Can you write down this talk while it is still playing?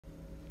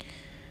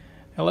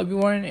Hello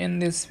everyone, in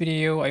this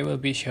video I will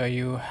be showing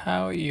you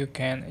how you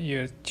can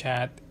use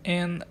chat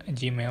in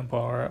Gmail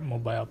for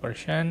mobile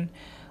version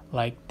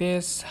like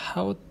this.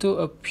 How to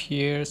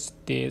appear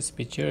this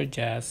picture,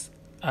 just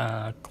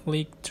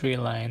click three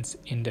lines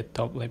in the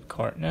top left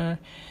corner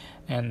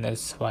and then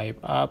swipe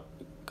up,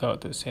 go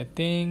to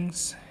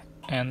settings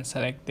and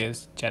select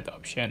this chat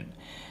option.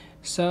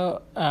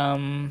 So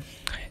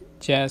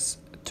just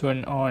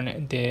turn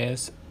on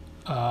this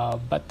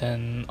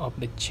button of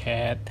the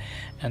chat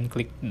and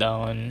click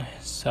down,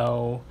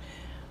 so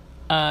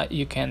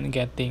you can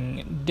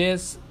getting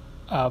this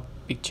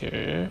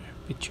picture.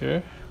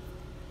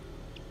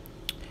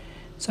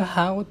 So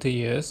how to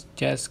use,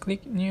 just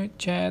click new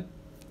chat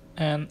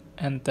and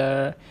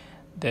enter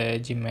the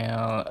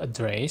Gmail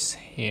address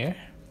here.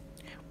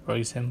 For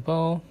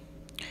example,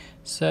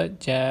 so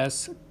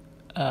just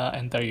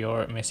enter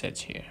your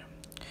message here.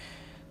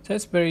 So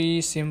it's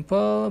very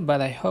simple, but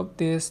I hope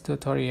this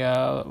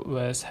tutorial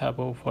was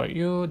helpful for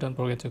you. Don't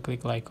forget to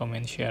click like,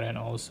 comment, share, and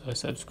also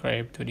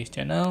subscribe to this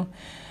channel.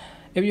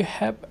 If you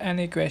have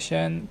any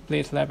question,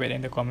 please leave it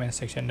in the comment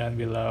section down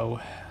below.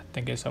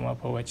 Thank you so much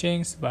for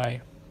watching.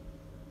 Bye.